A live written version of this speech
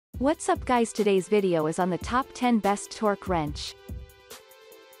What's up guys, today's video is on the top 10 best torque wrench.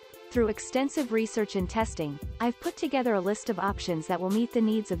 Through extensive research and testing, I've put together a list of options that will meet the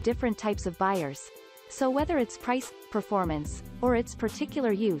needs of different types of buyers. So whether it's price, performance, or its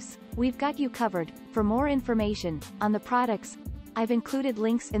particular use, we've got you covered. For more information on the products, I've included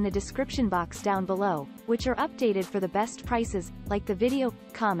links in the description box down below, which are updated for the best prices. Like the video,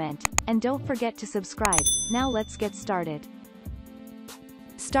 comment, and don't forget to subscribe. Now let's get started.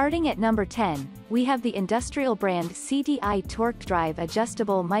 Starting at number 10, we have the industrial brand CDI Torque Drive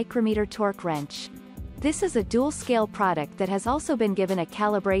Adjustable Micrometer Torque Wrench. This is a dual-scale product that has also been given a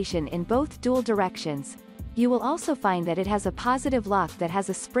calibration in both dual directions. You will also find that it has a positive lock that has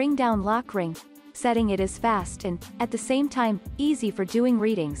a spring-down lock ring. Setting it is fast and, at the same time, easy for doing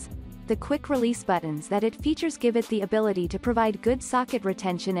readings. The quick release buttons that it features give it the ability to provide good socket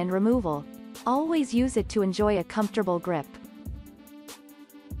retention and removal. Always use it to enjoy a comfortable grip.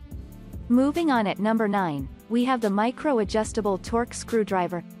 Moving on, at number 9, we have the Micro Adjustable Torque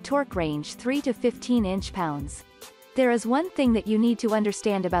Screwdriver, torque range 3 to 15 inch-pounds. There is one thing that you need to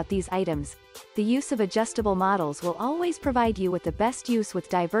understand about these items. The use of adjustable models will always provide you with the best use with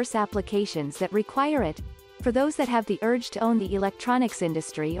diverse applications that require it. For those that have the urge to own the electronics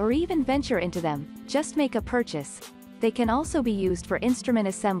industry or even venture into them, just make a purchase. They can also be used for instrument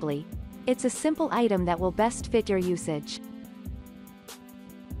assembly. It's a simple item that will best fit your usage.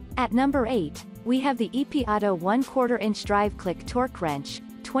 At number 8, we have the EPAuto 1/4 inch drive click torque wrench,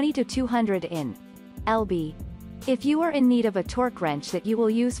 20 to 200 in lb. If you are in need of a torque wrench that you will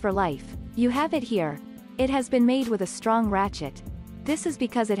use for life, you have it here. It has been made with a strong ratchet. This is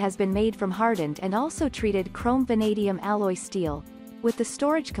because it has been made from hardened and also treated chrome vanadium alloy steel. With the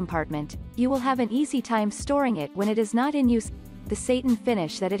storage compartment, you will have an easy time storing it when it is not in use. The satin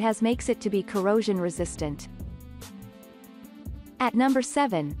finish that it has makes it to be corrosion resistant. At number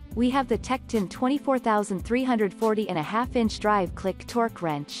 7, we have the TEKTON 24,340.5 inch drive click torque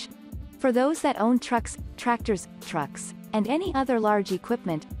wrench. For those that own trucks, tractors, and any other large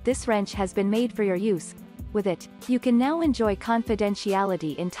equipment, this wrench has been made for your use. With it, you can now enjoy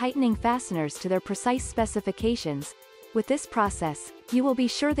confidentiality in tightening fasteners to their precise specifications. With this process, you will be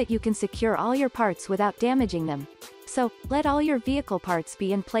sure that you can secure all your parts without damaging them. So, let all your vehicle parts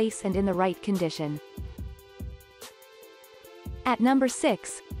be in place and in the right condition. At number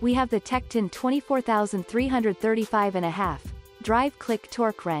 6, we have the TEKTON 24,335.5 drive click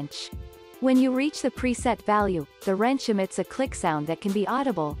torque wrench. When you reach the preset value, the wrench emits a click sound that can be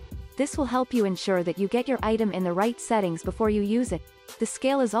audible. This will help you ensure that you get your item in the right settings before you use it. The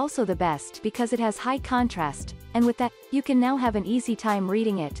scale is also the best because it has high contrast, and with that, you can now have an easy time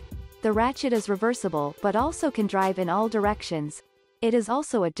reading it. The ratchet is reversible but also can drive in all directions. It is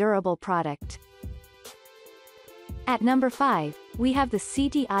also a durable product. At number 5, we have the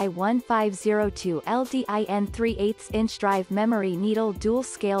CDI 1502 LDIN 3/8 inch drive memory needle dual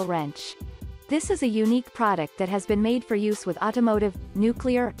scale wrench. This is a unique product that has been made for use with automotive,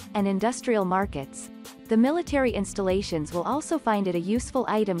 nuclear, and industrial markets. The military installations will also find it a useful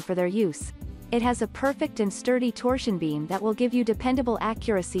item for their use. It has a perfect and sturdy torsion beam that will give you dependable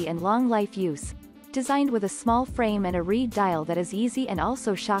accuracy and long life use. Designed with a small frame and a reed dial that is easy and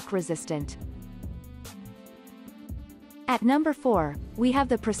also shock resistant. At number 4, we have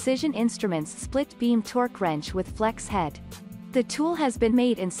the Precision Instruments Split Beam Torque Wrench with Flex Head. The tool has been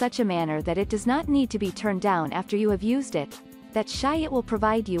made in such a manner that it does not need to be turned down after you have used it. That's shy it will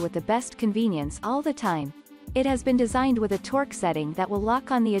provide you with the best convenience all the time. It has been designed with a torque setting that will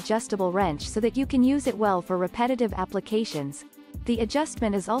lock on the adjustable wrench so that you can use it well for repetitive applications. The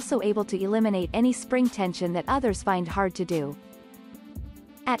adjustment is also able to eliminate any spring tension that others find hard to do.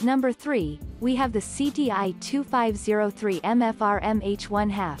 At number 3, we have the CDI 2503 MFR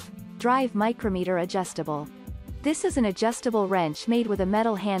MH1/2 drive micrometer adjustable. This is an adjustable wrench made with a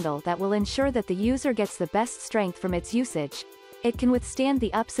metal handle that will ensure that the user gets the best strength from its usage. It can withstand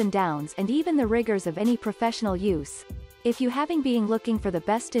the ups and downs and even the rigors of any professional use. If you having been looking for the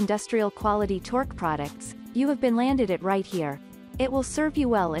best industrial quality torque products, you have been landed it right here. It will serve you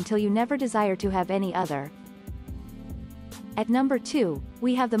well until you never desire to have any other. At number 2,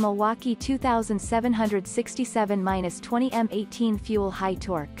 we have the Milwaukee 2767-20 M18 Fuel High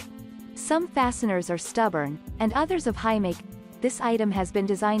Torque. Some fasteners are stubborn, and others of high make. This item has been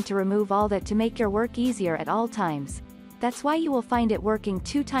designed to remove all that to make your work easier at all times. That's why you will find it working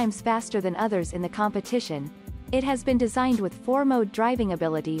 2 times faster than others in the competition. It has been designed with 4-mode driving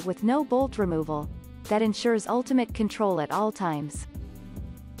ability with no bolt removal. That ensures ultimate control at all times.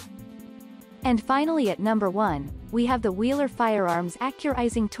 And finally, at number 1, we have the Wheeler Firearms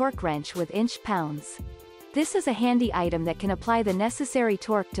Accurizing Torque Wrench with inch-pounds. This is a handy item that can apply the necessary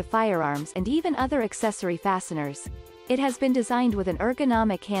torque to firearms and even other accessory fasteners. It has been designed with an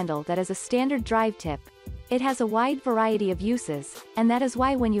ergonomic handle that is a standard drive tip. It has a wide variety of uses, and that is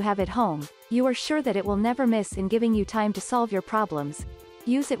why when you have it home, you are sure that it will never miss in giving you time to solve your problems.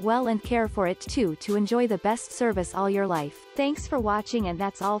 Use it well and care for it too to enjoy the best service all your life. Thanks for watching, and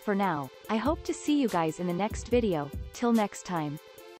that's all for now. I hope to see you guys in the next video. Till next time.